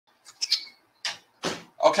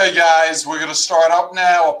Okay, guys, we're going to start up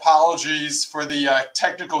now. Apologies for the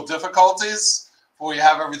technical difficulties, but we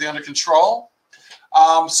have everything under control.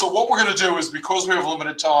 So what we're going to do is, because we have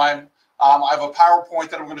limited time, I have a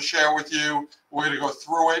PowerPoint that I'm going to share with you. We're going to go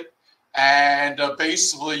through it, and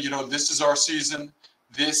basically, this is our season.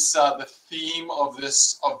 The theme of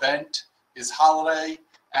this event is holiday,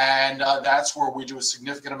 and that's where we do a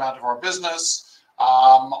significant amount of our business.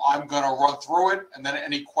 I'm going to run through it, and then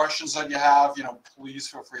any questions that you have, please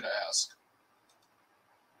feel free to ask.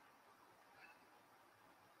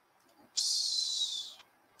 Oops.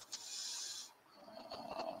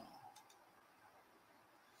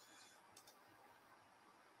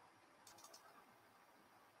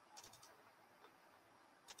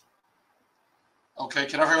 Okay,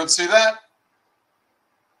 can everyone see that?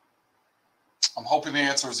 I'm hoping the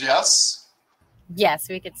answer is yes. Yes,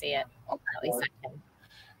 we could see it. Okay. At least I can.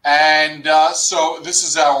 And so this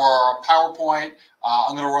is our PowerPoint.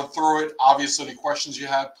 I'm going to run through it. Obviously, any questions you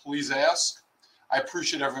have, please ask. I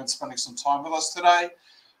appreciate everyone spending some time with us today.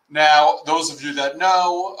 Now, those of you that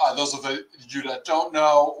know, those of you that don't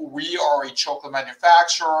know, we are a chocolate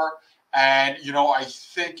manufacturer. And, I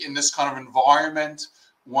think in this kind of environment,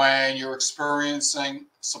 when you're experiencing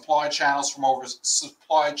supply channel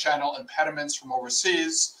impediments from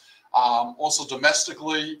overseas, also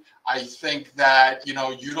domestically, I think that,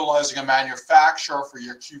 utilizing a manufacturer for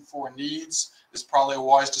your Q4 needs is probably a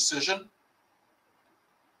wise decision.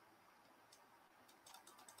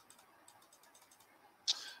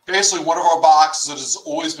 Basically, one of our boxes that has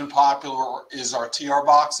always been popular is our TR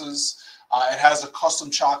boxes. It has a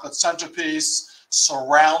custom chocolate centerpiece.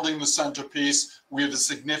 Surrounding the centerpiece, we have a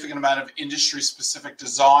significant amount of industry-specific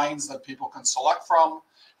designs that people can select from.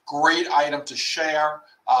 Great item to share.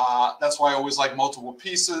 That's why I always like multiple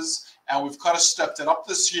pieces. And we've kind of stepped it up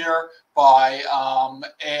this year by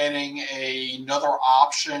adding another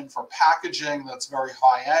option for packaging that's very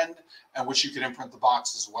high-end, and which you can imprint the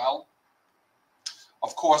box as well.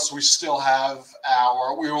 Of course, we still have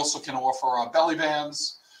we also can offer belly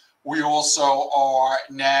bands. We also are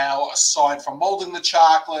now, aside from molding the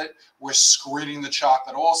chocolate, we're screening the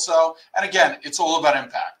chocolate also. And again, it's all about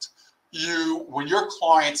impact. When your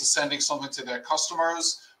clients are sending something to their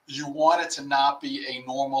customers, you want it to not be a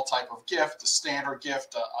normal type of gift, a standard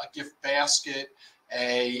gift, a gift basket,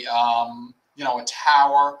 a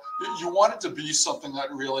tower. You want it to be something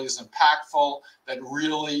that really is impactful, that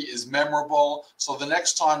really is memorable. So the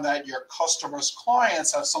next time that your customers'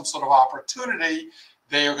 clients have some sort of opportunity,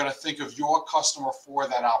 they are going to think of your customer for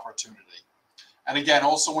that opportunity. And again,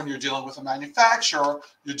 also when you're dealing with a manufacturer,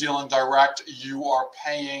 you're dealing direct, you are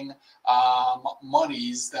paying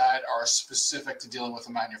monies that are specific to dealing with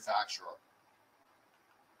a manufacturer.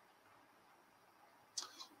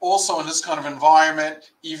 Also, in this kind of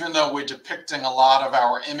environment, even though we're depicting a lot of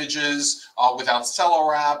our images without cello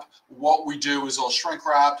wrap, what we do is all shrink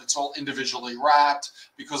wrapped. It's all individually wrapped,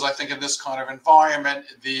 because I think in this kind of environment,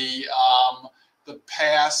 the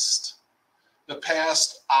past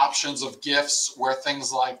options of gifts, where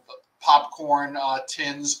things like popcorn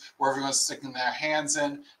tins, where everyone's sticking their hands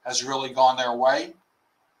in, has really gone their way.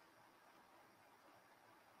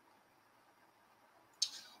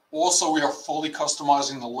 Also, we are fully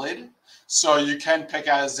customizing the lid, so you can pick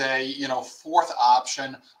as a fourth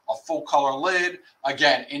option a full color lid.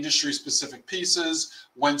 Again, industry specific pieces.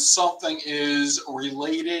 When something is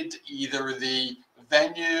related, either the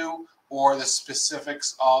venue or the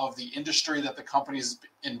specifics of the industry that the company is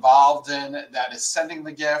involved in that is sending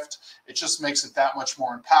the gift, it just makes it that much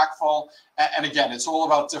more impactful. And again, it's all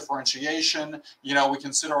about differentiation. We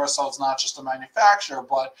consider ourselves not just a manufacturer,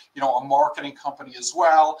 but a marketing company as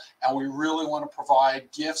well. And we really want to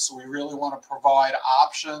provide gifts. We really want to provide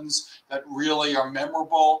options that really are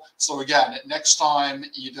memorable. So again, next time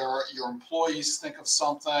either your employees think of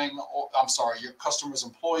something, or your customers'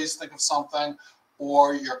 employees think of something,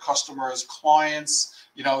 or your customers' clients,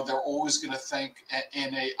 they're always going to think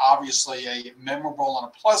in obviously a memorable and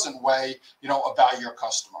a pleasant way, about your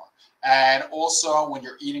customer. And also, when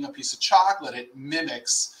you're eating a piece of chocolate, it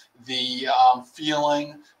mimics the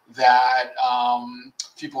feeling that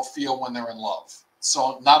people feel when they're in love.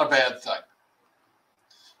 So not a bad thing.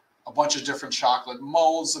 A bunch of different chocolate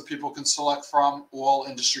molds that people can select from, all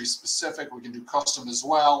industry specific. We can do custom as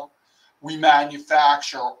well. We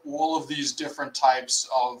manufacture all of these different types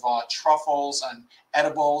of truffles and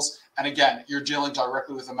edibles. And again, you're dealing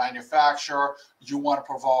directly with a manufacturer. You want to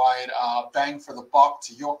provide bang for the buck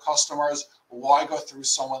to your customers. Why go through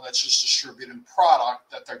someone that's just distributing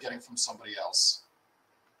product that they're getting from somebody else?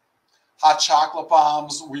 Hot chocolate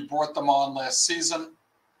bombs, we brought them on last season.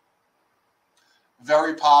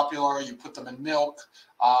 very popular. You put them in milk,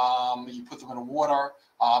 you put them in water.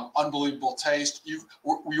 Unbelievable taste.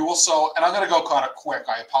 We also, and I'm going to go kind of quick.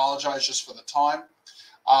 I apologize just for the time.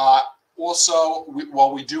 Also,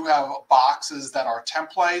 while we do have boxes that are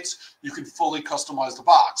templates, you can fully customize the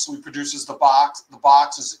box. So we produces the box. The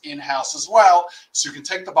box is in-house as well. So you can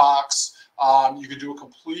take the box. You can do a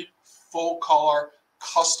complete full color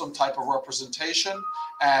custom type of representation.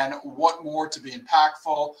 And what more to be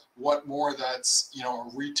impactful? What more that's, you know,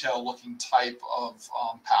 a retail looking type of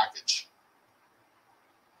package.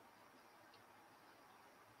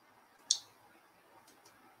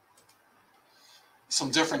 Some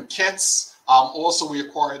different kits. Also, we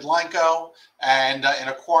acquired Lenko, and in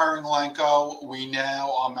acquiring Lenko, we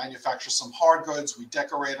now manufacture some hard goods. We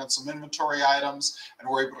decorate on some inventory items, and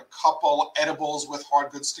we're able to couple edibles with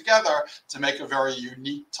hard goods together to make a very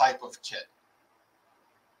unique type of kit.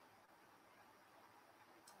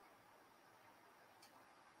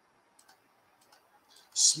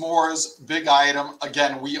 S'mores, big item.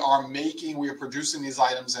 Again, we are producing these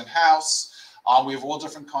items in-house. We have all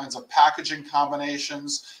different kinds of packaging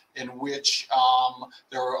combinations in which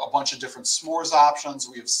there are a bunch of different s'mores options.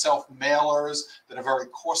 We have self-mailers that are very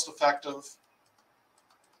cost-effective,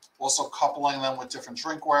 also coupling them with different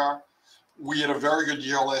drinkware. We had a very good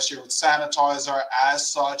year last year with sanitizer. As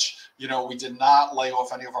such, you know, we did not lay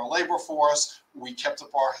off any of our labor force. We kept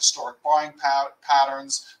up our historic buying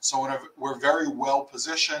patterns. So we're very well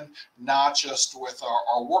positioned, not just with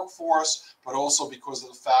our workforce, but also because of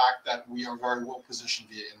the fact that we are very well positioned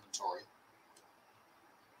via inventory.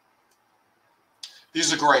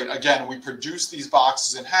 These are great. Again, we produce these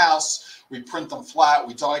boxes in-house. We print them flat.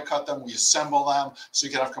 We die cut them. We assemble them. So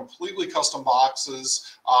you can have completely custom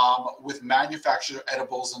boxes with manufactured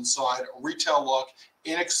edibles inside. Retail look,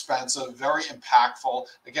 inexpensive, very impactful.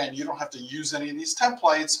 Again, you don't have to use any of these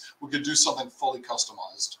templates. We could do something fully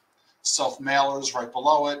customized. Self-mailers right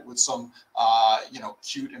below it with some, you know,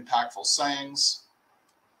 cute, impactful sayings.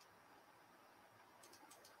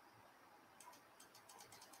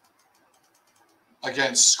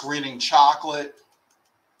 Again, screening chocolate.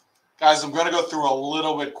 Guys, I'm going to go through a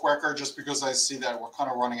little bit quicker just because I see that we're kind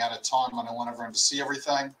of running out of time and I want everyone to see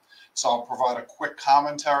everything. So I'll provide a quick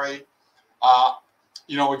commentary.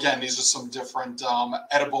 You know, again, these are some different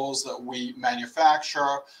edibles that we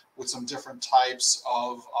manufacture with some different types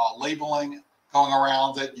of labeling going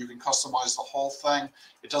around it. You can customize the whole thing.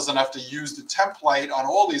 It doesn't have to use the template on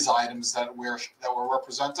all these items that we're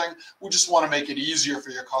representing. We just want to make it easier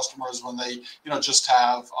for your customers when they, you know, just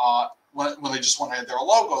have when they just want to add their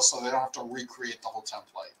logo, so they don't have to recreate the whole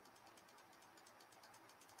template.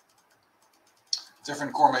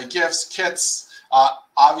 Different gourmet gifts, kits.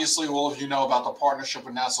 Obviously, all of you know about the partnership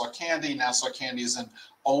with Nassau Candy. Nassau Candy is an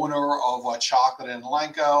owner of chocolate and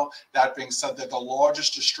Lenko. That being said, they're the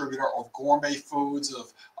largest distributor of gourmet foods,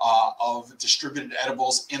 of distributed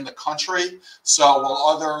edibles in the country. So while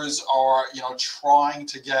others are, you know, trying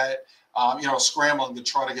to get, you know, scrambling to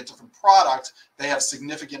try to get different product, they have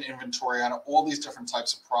significant inventory on all these different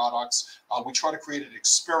types of products. We try to create an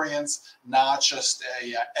experience, not just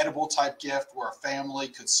a edible type gift where a family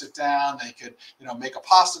could sit down, they could, you know, make a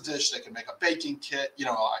pasta dish, they could make a baking kit, you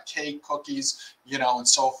know, a cake, cookies, you know, and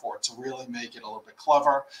so forth, to really make it a little bit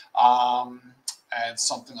clever and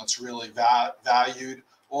something that's really valued.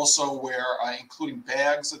 Also, we're including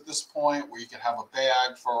bags at this point, where you can have a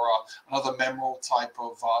bag for another memorable type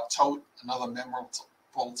of tote, another memorable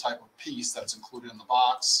type of piece that's included in the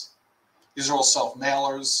box. These are all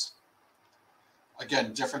self-mailers.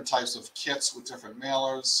 Again, different types of kits with different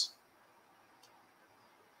mailers.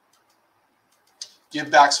 Give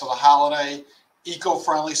backs for the holiday.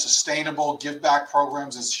 Eco-friendly, sustainable give-back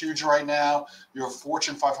programs is huge right now. Your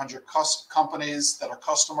Fortune 500 companies that are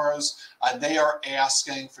customers, they are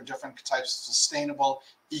asking for different types of sustainable,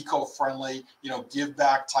 eco-friendly, you know,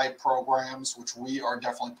 give-back type programs, which we are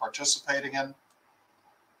definitely participating in.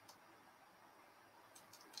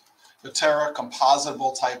 The Terra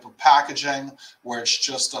compositable type of packaging, where it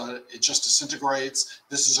just disintegrates.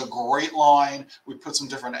 This is a great line. We put some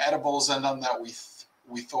different edibles in them that we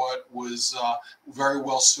thought was very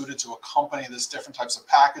well suited to accompany this different types of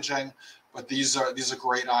packaging. But these are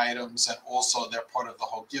great items, and also they're part of the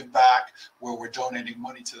whole give back, where we're donating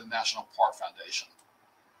money to the National Park Foundation.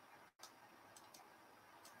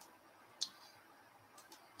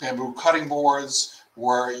 Bamboo cutting boards,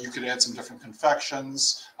 where you could add some different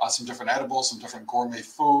confections, some different edibles, some different gourmet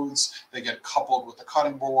foods. They get coupled with the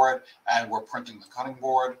cutting board, and we're printing the cutting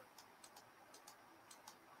board.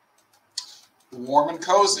 Warm and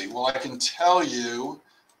cozy. Well, I can tell you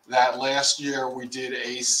that last year we did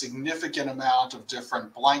a significant amount of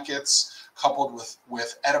different blankets, coupled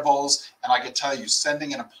with edibles. And I can tell you,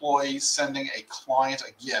 sending an employee, sending a client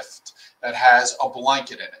a gift that has a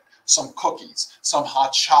blanket in it, some cookies, some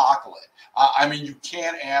hot chocolate. I mean, you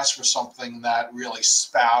can't ask for something that really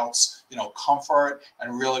spouts, comfort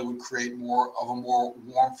and really would create more of a more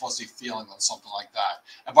warm, fuzzy feeling than something like that.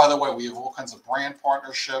 And by the way, we have all kinds of brand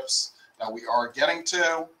partnerships that we are getting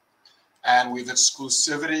to, and we have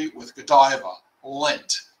exclusivity with Godiva,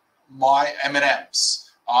 Lindt, my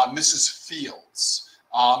M&Ms, Mrs. Fields,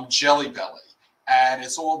 Jelly Belly. And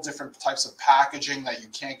it's all different types of packaging that you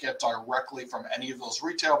can't get directly from any of those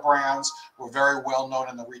retail brands. We're very well known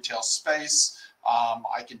in the retail space.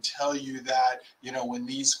 I can tell you that, when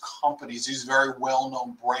these companies, these very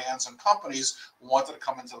well-known brands and companies wanted to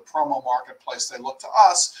come into the promo marketplace, they look to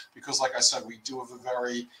us because, like I said, we do have a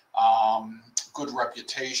very good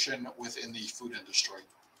reputation within the food industry.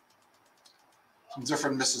 Some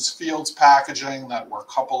different Mrs. Fields packaging that we're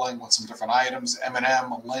coupling with some different items,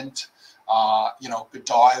 M&M, Lindt,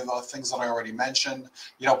 Godiva, things that I already mentioned.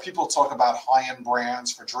 People talk about high-end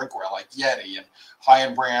brands for drinkware like Yeti and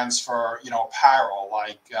high-end brands for, apparel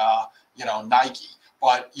like, Nike.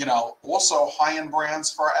 But, also high-end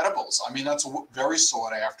brands for edibles. I mean, that's very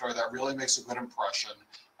sought after. That really makes a good impression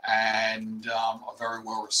and are very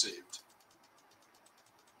well received.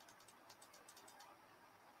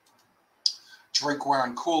 Drinkware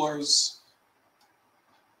and coolers.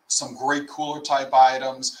 Some great cooler type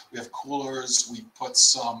items. We have coolers. We put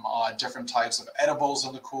some different types of edibles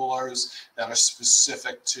in the coolers that are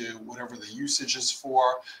specific to whatever the usage is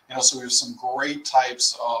for. So we have some great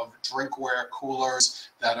types of drinkware coolers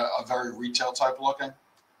that are very retail type looking.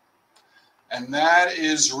 And that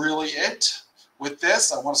is really it with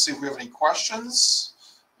this. I want to see if we have any questions.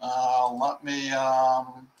 Let me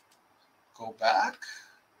go back.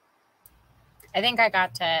 I think I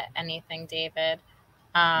got to anything, David.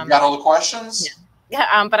 You got all the questions?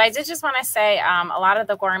 Yeah. But I did just want to say a lot of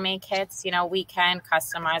the gourmet kits, we can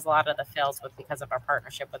customize a lot of the fills because of our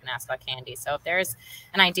partnership with Nassau Candy. So if there's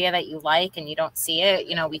an idea that you like and you don't see it,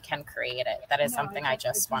 we can create it. That is something I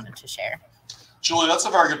just wanted to share. Julie, that's a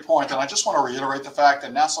very good point. And I just want to reiterate the fact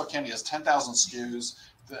that Nassau Candy has 10,000 SKUs.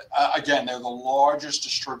 Again, they're the largest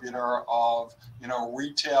distributor of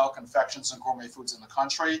retail confections and gourmet foods in the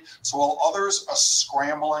country. So while others are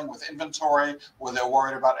scrambling with inventory, where they're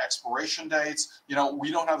worried about expiration dates,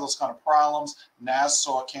 we don't have those kind of problems.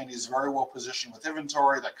 Nassau Candy is very well positioned with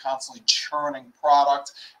inventory. They're constantly churning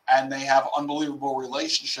product, and they have unbelievable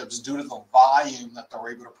relationships due to the volume that they're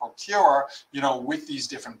able to procure, with these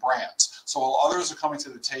different brands. So while others are coming to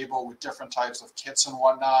the table with different types of kits and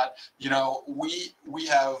whatnot, we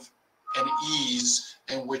have an ease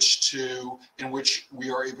in which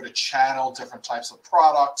we are able to channel different types of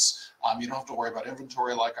products. You don't have to worry about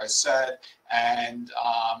inventory, like I said, and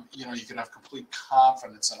you can have complete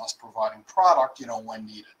confidence in us providing product, when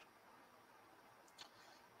needed.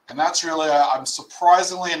 And that's really, I'm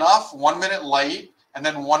surprisingly enough, 1 minute late and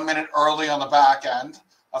then 1 minute early on the back end.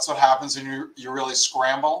 That's what happens when you really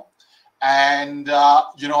scramble. And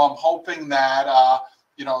I'm hoping that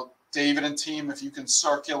David and team, if you can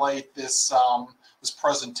circulate this this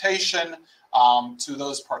presentation to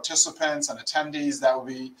those participants and attendees, that would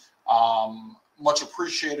be much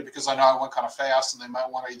appreciated, because I know I went kind of fast and they might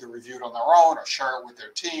want to either review it on their own or share it with their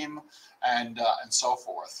team and so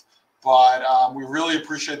forth. But we really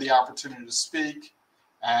appreciate the opportunity to speak.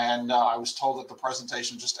 And I was told that the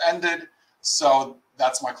presentation just ended, so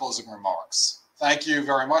that's my closing remarks. Thank you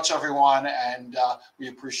very much, everyone, and we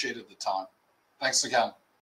appreciated the time. Thanks again.